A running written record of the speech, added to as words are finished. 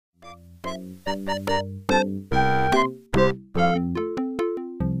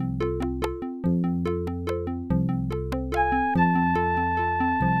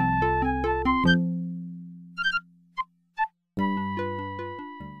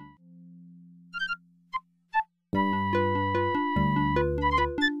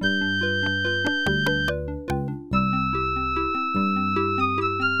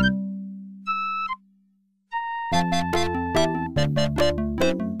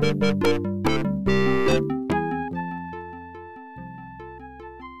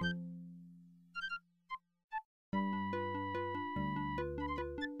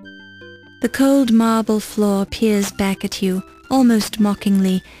The cold marble floor peers back at you, almost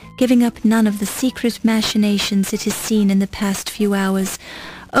mockingly, giving up none of the secret machinations it has seen in the past few hours.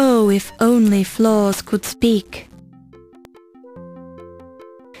 Oh, if only floors could speak!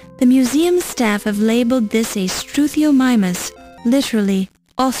 The museum staff have labeled this a Struthiomimus, literally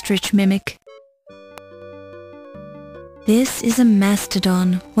ostrich mimic. This is a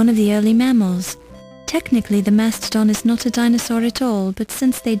mastodon, one of the early mammals. Technically, the mastodon is not a dinosaur at all, but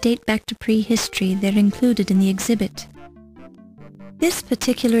since they date back to prehistory, they're included in the exhibit. This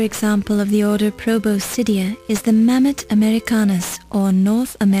particular example of the order Proboscidea is the Mammat americanus, or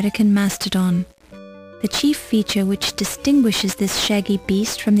North American mastodon. The chief feature which distinguishes this shaggy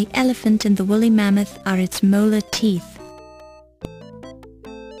beast from the elephant and the woolly mammoth are its molar teeth.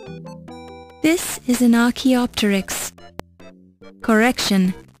 This is an Archaeopteryx.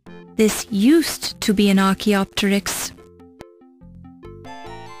 Correction. This used to be an Archaeopteryx.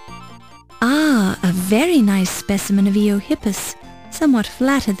 Ah, a very nice specimen of Eohippus, somewhat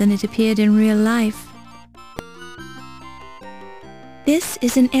flatter than it appeared in real life. This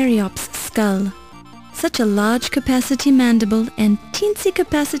is an Eryops skull. Such a large capacity mandible and teensy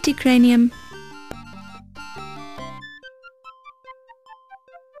capacity cranium.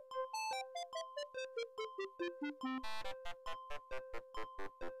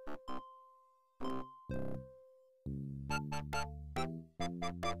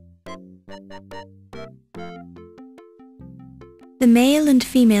 The male and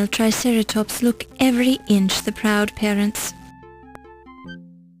female Triceratops look every inch the proud parents.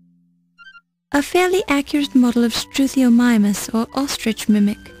 A fairly accurate model of Struthiomimus or ostrich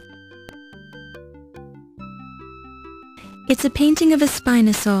mimic. It's a painting of a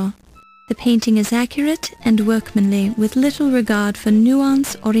Spinosaur. The painting is accurate and workmanly with little regard for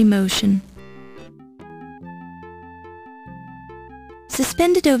nuance or emotion.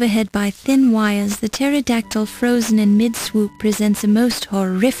 Suspended overhead by thin wires, the pterodactyl frozen in mid-swoop presents a most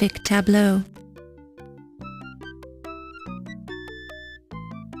horrific tableau.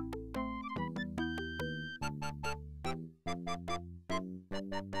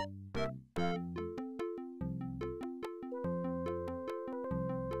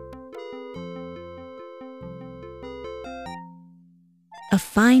 A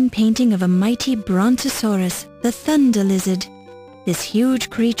fine painting of a mighty Brontosaurus, the thunder lizard. This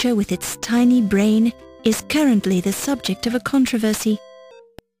huge creature with its tiny brain is currently the subject of a controversy.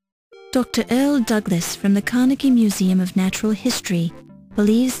 Dr. Earl Douglas from the Carnegie Museum of Natural History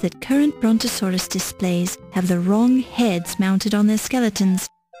believes that current Brontosaurus displays have the wrong heads mounted on their skeletons.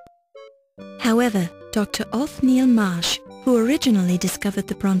 However, Dr. Othniel Marsh, who originally discovered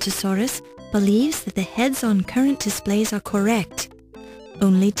the Brontosaurus, believes that the heads on current displays are correct.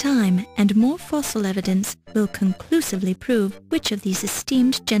 Only time and more fossil evidence will conclusively prove which of these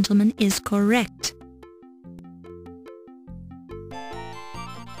esteemed gentlemen is correct.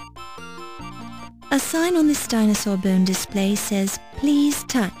 A sign on this dinosaur bone display says, "Please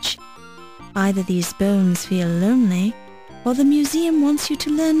touch." Either these bones feel lonely, or the museum wants you to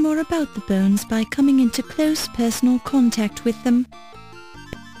learn more about the bones by coming into close personal contact with them.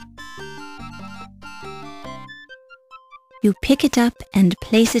 You pick it up and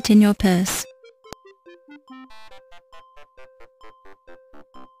place it in your purse.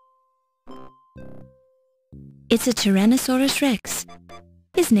 It's a Tyrannosaurus rex.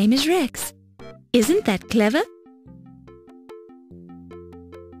 His name is Rex. Isn't that clever?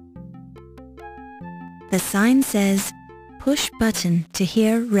 The sign says, "Push button to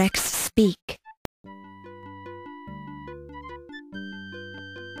hear Rex speak."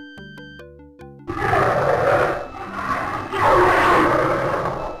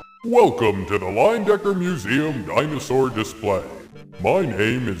 Welcome to the Leyendecker Museum Dinosaur Display. My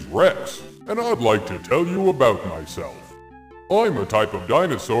name is Rex, and I'd like to tell you about myself. I'm a type of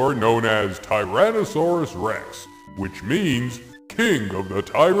dinosaur known as Tyrannosaurus rex, which means king of the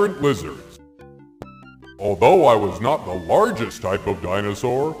tyrant lizards. Although I was not the largest type of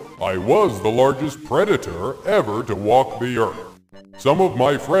dinosaur, I was the largest predator ever to walk the earth. Some of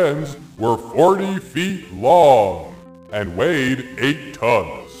my friends were 40 feet long and weighed 8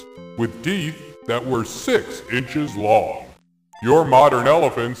 tons, with teeth that were 6 inches long. Your modern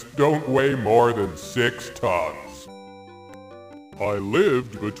elephants don't weigh more than 6 tons. I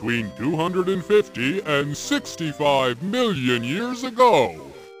lived between 250 and 65 million years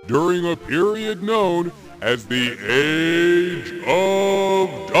ago, during a period known as the Age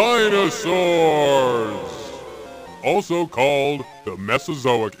of Dinosaurs, also called the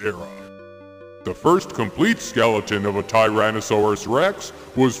Mesozoic era. The first complete skeleton of a Tyrannosaurus rex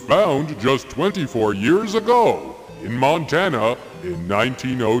was found just 24 years ago in Montana in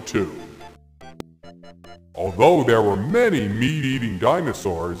 1902. Although there were many meat-eating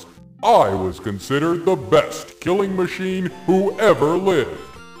dinosaurs, I was considered the best killing machine who ever lived.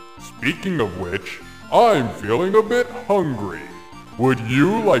 Speaking of which, I'm feeling a bit hungry. Would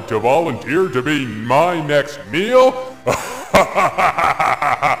you like to volunteer to be my next meal?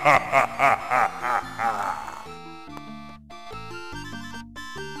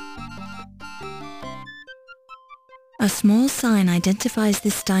 A small sign identifies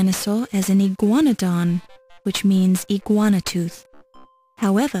this dinosaur as an iguanodon, which means iguana tooth.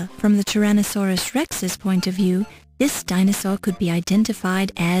 However, from the Tyrannosaurus rex's point of view, this dinosaur could be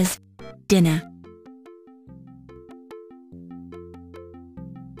identified as dinner.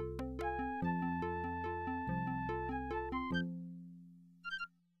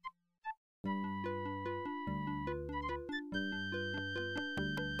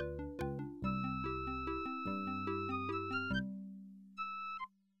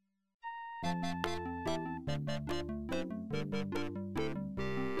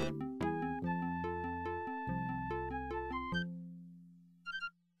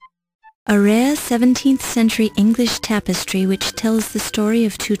 A rare 17th century English tapestry which tells the story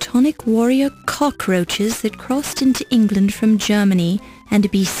of Teutonic warrior cockroaches that crossed into England from Germany and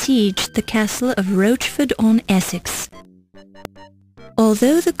besieged the castle of Rochford-on-Essex.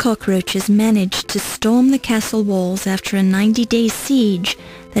 Although the cockroaches managed to storm the castle walls after a 90-day siege,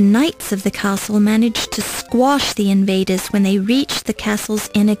 the knights of the castle managed to squash the invaders when they reached the castle's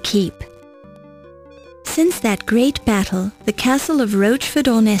inner keep. Since that great battle, the castle of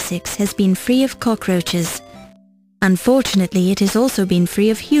Rochford-on-Essex has been free of cockroaches. Unfortunately, it has also been free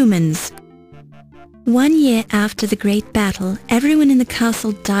of humans. 1 year after the great battle, everyone in the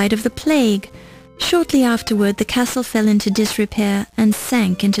castle died of the plague. Shortly afterward, the castle fell into disrepair and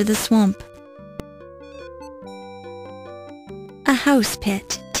sank into the swamp. A house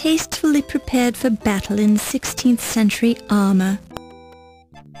pet, tastefully prepared for battle in 16th century armor.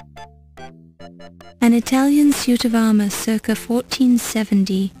 An Italian suit of armor circa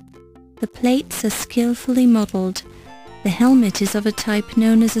 1470. The plates are skillfully modeled. The helmet is of a type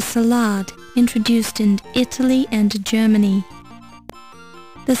known as a salade, introduced in Italy and Germany.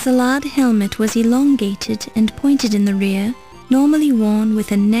 The salade helmet was elongated and pointed in the rear, normally worn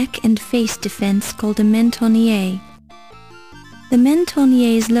with a neck and face defense called a mentonnier. The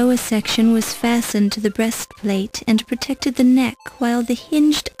mentonnier's lower section was fastened to the breastplate and protected the neck, while the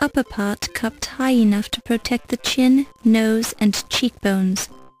hinged upper part cupped high enough to protect the chin, nose, and cheekbones.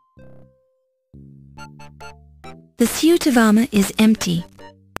 The suit of armor is empty.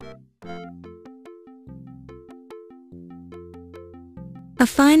 A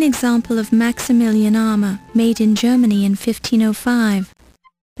fine example of Maximilian armor, made in Germany in 1505.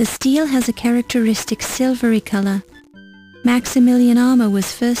 The steel has a characteristic silvery color. Maximilian armor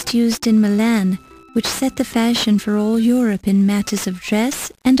was first used in Milan, which set the fashion for all Europe in matters of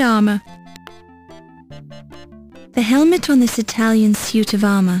dress and armor. The helmet on this Italian suit of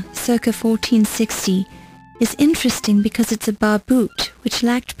armor, circa 1460, is interesting because it's a barboot, which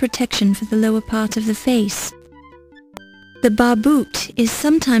lacked protection for the lower part of the face. The barboot is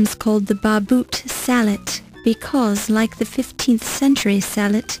sometimes called the barboot sallet because, like the 15th century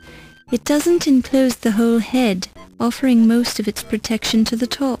sallet, it doesn't enclose the whole head, offering most of its protection to the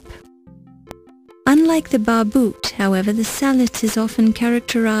top. Unlike the barboot, however, the sallet is often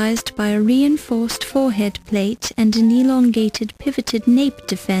characterized by a reinforced forehead plate and an elongated pivoted nape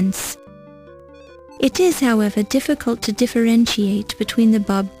defense. It is, however, difficult to differentiate between the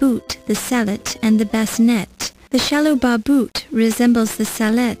barboot, the sallet, and the bassinet. The shallow barboot resembles the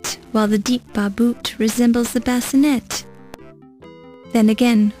sallet, while the deep barboot resembles the bassinet. Then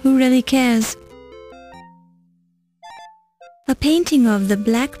again, who really cares? A painting of The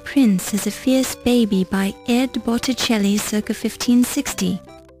Black Prince as a Fierce Baby by Ed Botticelli circa 1560.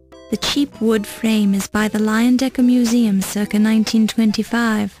 The cheap wood frame is by the Leyendecker Museum circa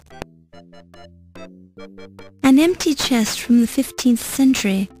 1925. An empty chest from the 15th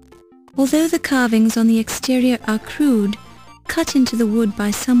century. Although the carvings on the exterior are crude, cut into the wood by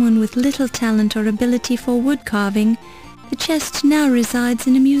someone with little talent or ability for wood carving, the chest now resides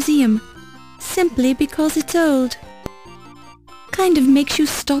in a museum, simply because it's old. Kind of makes you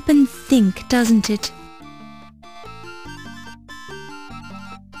stop and think, doesn't it?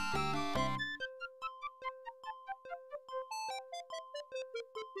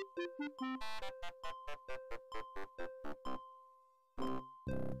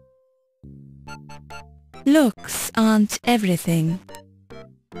 Looks aren't everything.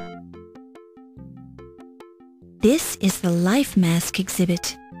 This is the Life Mask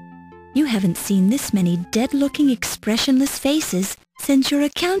exhibit. You haven't seen this many dead-looking, expressionless faces since your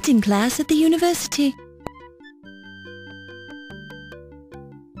accounting class at the university.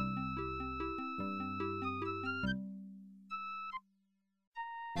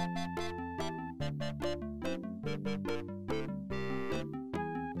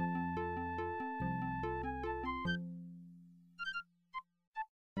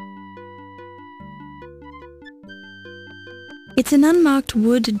 It's an unmarked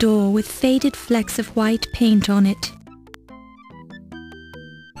wood door with faded flecks of white paint on it.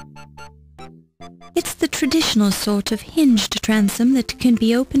 It's the traditional sort of hinged transom that can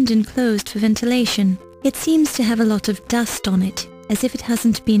be opened and closed for ventilation. It seems to have a lot of dust on it, as if it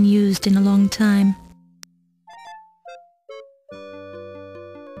hasn't been used in a long time.